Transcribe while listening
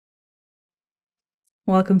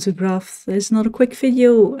Welcome to Graph. This is not a quick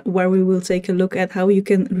video where we will take a look at how you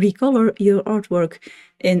can recolor your artwork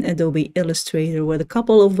in Adobe Illustrator with a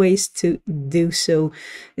couple of ways to do so.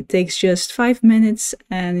 It takes just 5 minutes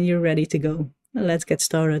and you're ready to go. Let's get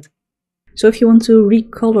started. So if you want to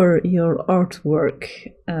recolor your artwork,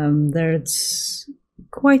 that's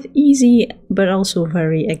quite easy, but also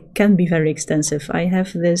it can be very extensive. I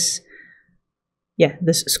have this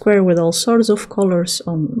square with all sorts of colors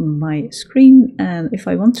on my screen, and if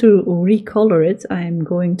I want to recolor it, I'm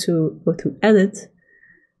going to go to Edit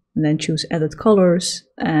and then choose Edit Colors,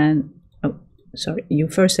 and you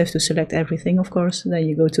first have to select everything, of course, then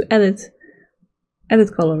you go to Edit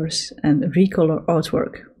Colors and Recolor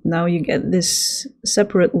Artwork. Now you get this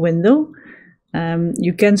separate window.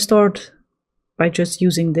 You can start by just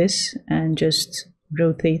using this and just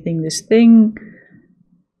rotating this thing,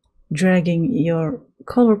 dragging your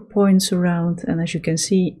color points around, and as you can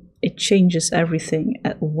see, it changes everything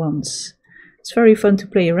at once. It's very fun to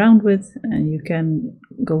play around with, and you can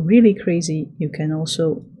go really crazy. You can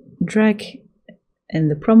also drag in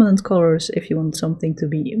the prominent colors if you want something to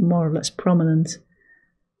be more or less prominent.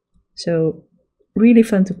 So really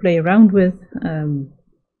fun to play around with.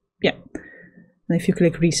 And if you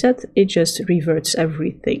click reset, it just reverts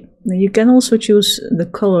everything. Now you can also choose the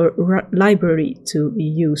color library to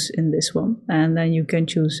use in this one, and then you can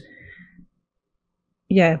choose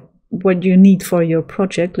what you need for your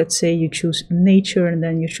project. Let's say you choose nature and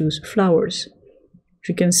then you choose flowers. As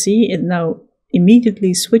you can see, it now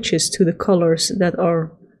immediately switches to the colors that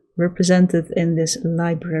are represented in this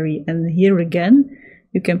library, and here again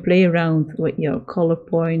you can play around with your color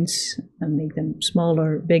points and make them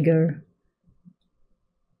smaller, bigger,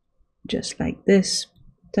 just like this.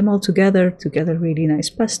 Them all together to get a really nice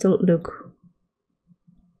pastel look.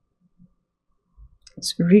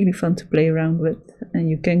 It's really fun to play around with, and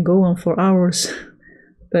you can go on for hours.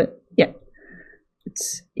 But yeah,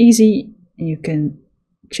 it's easy. You can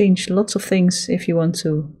change lots of things if you want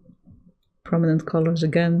to. Prominent colors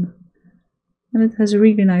again, and it has a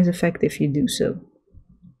really nice effect if you do so.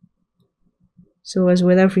 So as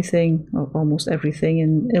with everything, or almost everything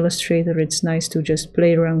in Illustrator, it's nice to just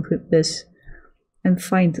play around with this and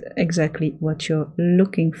find exactly what you're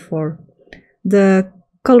looking for. The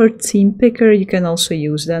color theme picker you can also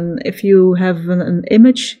use. Then if you have an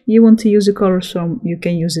image you want to use the colors from, you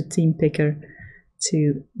can use a theme picker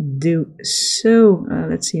to do so.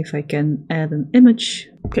 Let's see if I can add an image.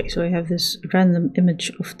 Okay, so I have this random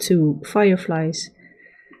image of 2 fireflies.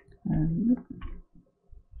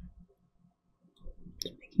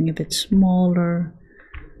 A bit smaller,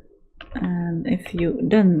 and if you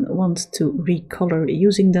then want to recolor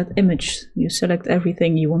using that image, you select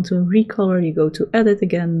everything you want to recolor, you go to Edit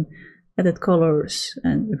again, Edit Colors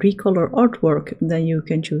and Recolor Artwork, and then you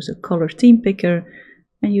can choose a color theme picker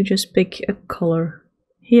and you just pick a color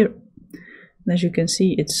here. And as you can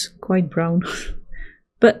see, it's quite brown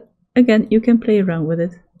but again, you can play around with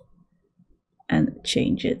it and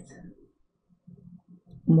change it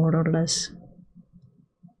more or less.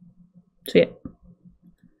 So yeah,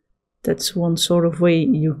 that's one sort of way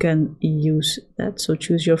you can use that. So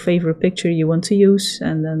choose your favorite picture you want to use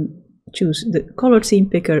and then choose the color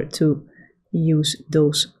theme picker to use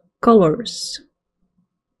those colors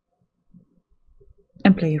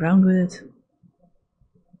and play around with it.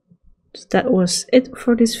 So that was it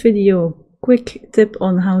for this video. Quick tip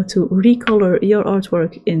on how to recolor your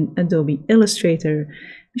artwork in Adobe Illustrator.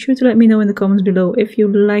 Be sure to let me know in the comments below if you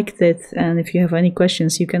liked it, and if you have any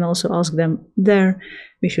questions you can also ask them there.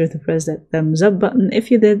 Be sure to press that thumbs up button if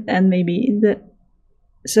you did, and maybe the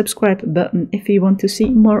subscribe button if you want to see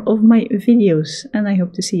more of my videos, and I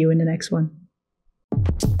hope to see you in the next one.